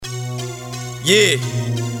Yeah,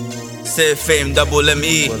 say fame, double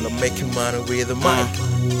M-E. Well, I'm making money with the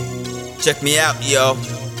mic. Check me out, yo.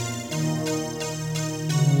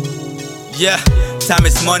 Yeah, time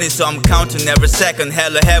is money, so I'm counting every second.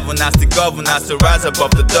 Hell or heaven, I still govern, I still rise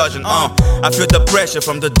above the dungeon. I feel the pressure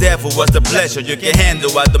from the devil, what's the pleasure? You can handle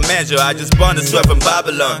what the measure, I just born to sweat from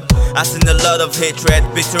Babylon. I seen a lot of hatred,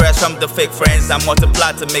 bitterness from the fake friends. I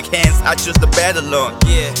multiply to make hands, I choose the battle on.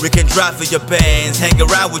 We can drive for your pains, hang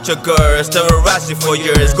around with your girls, terrorize you for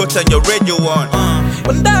years, go turn your radio on.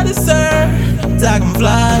 When that is sir,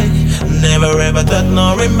 dragonfly, never ever thought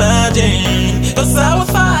nor imagine. Cause I was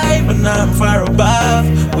five and I'm far above.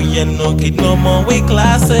 We ain't no kid no more, we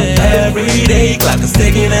classy. Every day, clock is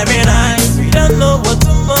ticking every night. We don't know what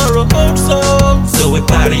tomorrow holds, so we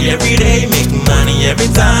party every day, make money every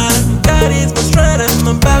time. That is my strength and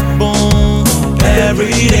my backbone. Every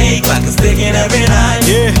day, clock is ticking every night.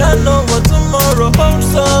 We don't know what tomorrow holds,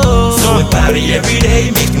 so we party every day,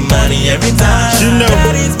 make money every time.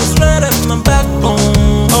 That is my strength and my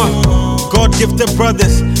backbone. God gifted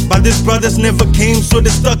brothers, but these brothers never came, so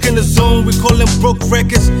they're stuck in the zone. We call them broke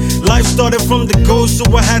records. Life started from the ghost, so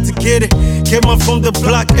I had to get it. Came up from the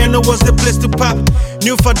block, and it was the place to pop.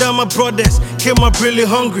 New father, my brothers, came up really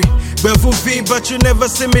hungry. Barefoot feet, but you never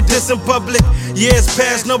see me this in public. Years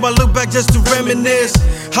past, now I look back just to reminisce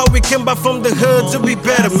how we came back from the hood to be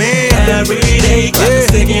better, man. Every day, clock is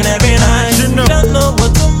ticking every night. We don't know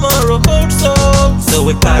what tomorrow holds, so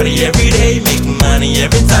we party every day, make money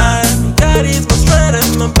every time. That is my strength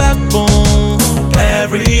and my backbone.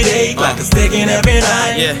 Every day, clock is ticking every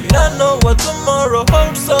night. We don't know what tomorrow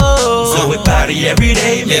holds, so we party every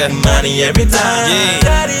day, make money every time.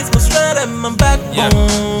 That is my strength and my backbone.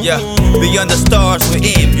 Beyond the stars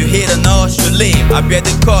we aim, you hit an us, you lame. I bear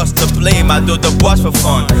the cost to blame, I do the watch for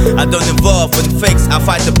fun. I don't involve with fakes, I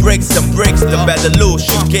fight the breaks and breaks. The better lose,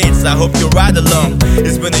 shoot gates, I hope you ride along.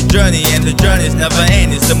 It's been a journey and the journey's never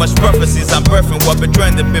ending. So much prophecies, I'm perfect, what been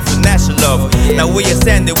trending before national love. Now we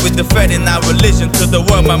ascended with the faith in our religion. To the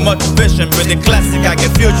world, my motivation, bring the classic, I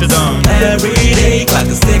get future on. Every day, clock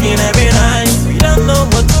is ticking every night. We don't know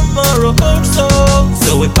what tomorrow holds, so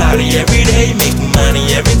we party every day, make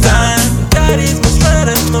money every time. That is my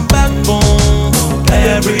strength and my backbone.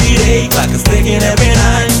 Every day, clock is ticking every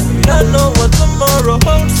night. We don't know what tomorrow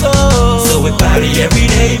holds, so we party every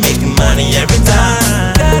day, make money every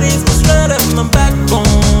time. That is my strength and my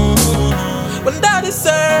backbone. When that is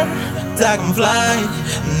sir, dragonfly,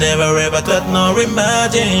 never ever thought nor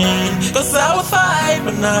imagine. Cause I was five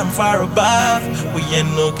and I'm far above. We ain't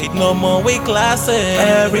no kid no more, we classy.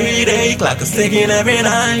 Every day, clock is ticking every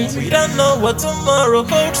night. We don't know what tomorrow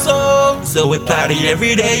holds, so we party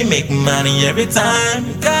every day, make money every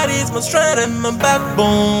time. That is my strength and my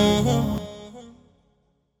backbone.